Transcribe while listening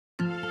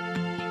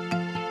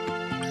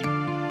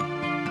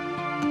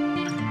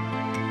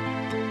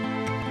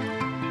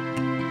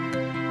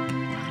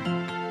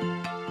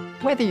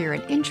Whether you're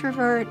an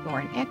introvert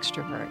or an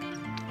extrovert,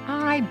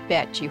 I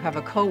bet you have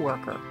a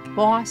coworker,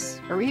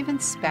 boss, or even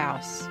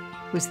spouse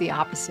who's the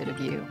opposite of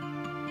you.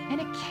 And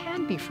it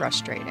can be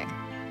frustrating.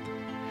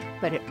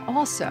 But it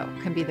also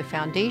can be the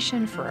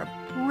foundation for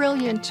a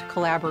brilliant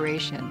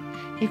collaboration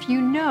if you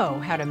know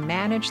how to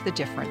manage the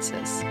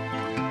differences.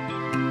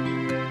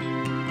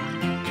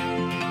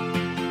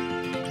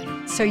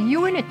 So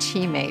you and a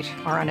teammate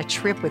are on a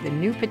trip with a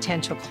new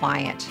potential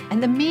client,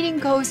 and the meeting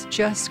goes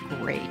just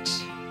great.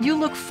 You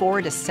look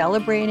forward to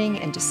celebrating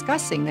and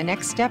discussing the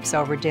next steps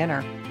over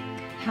dinner.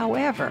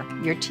 However,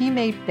 your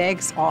teammate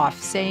begs off,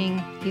 saying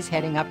he's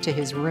heading up to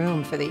his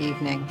room for the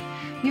evening.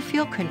 You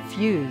feel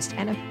confused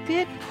and a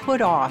bit put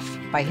off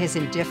by his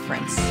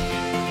indifference.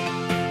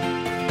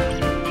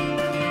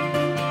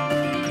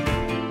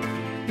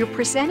 You're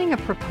presenting a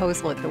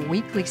proposal at the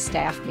weekly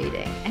staff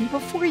meeting, and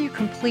before you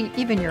complete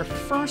even your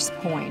first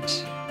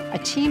point, a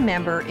team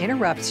member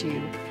interrupts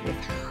you with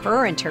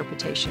her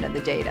interpretation of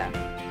the data.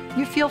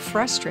 You feel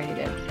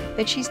frustrated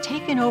that she's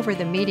taken over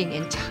the meeting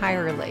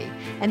entirely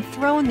and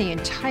thrown the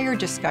entire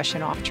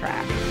discussion off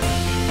track.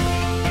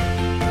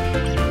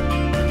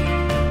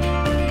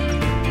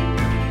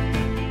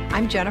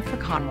 I'm Jennifer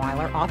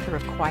Kahnweiler, author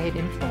of Quiet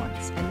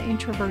Influence and The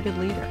Introverted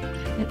Leader,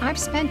 and I've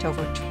spent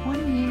over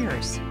 20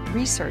 years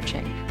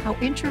researching how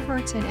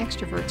introverts and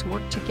extroverts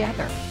work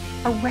together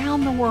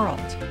around the world.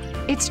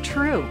 It's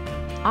true,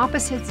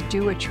 opposites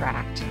do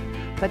attract,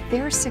 but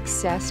their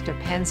success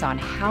depends on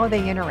how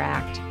they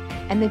interact,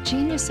 and the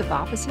genius of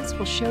opposites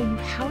will show you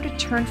how to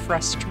turn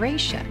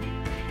frustration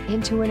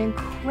into an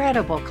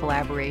incredible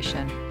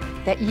collaboration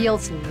that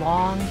yields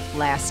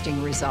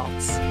long-lasting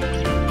results.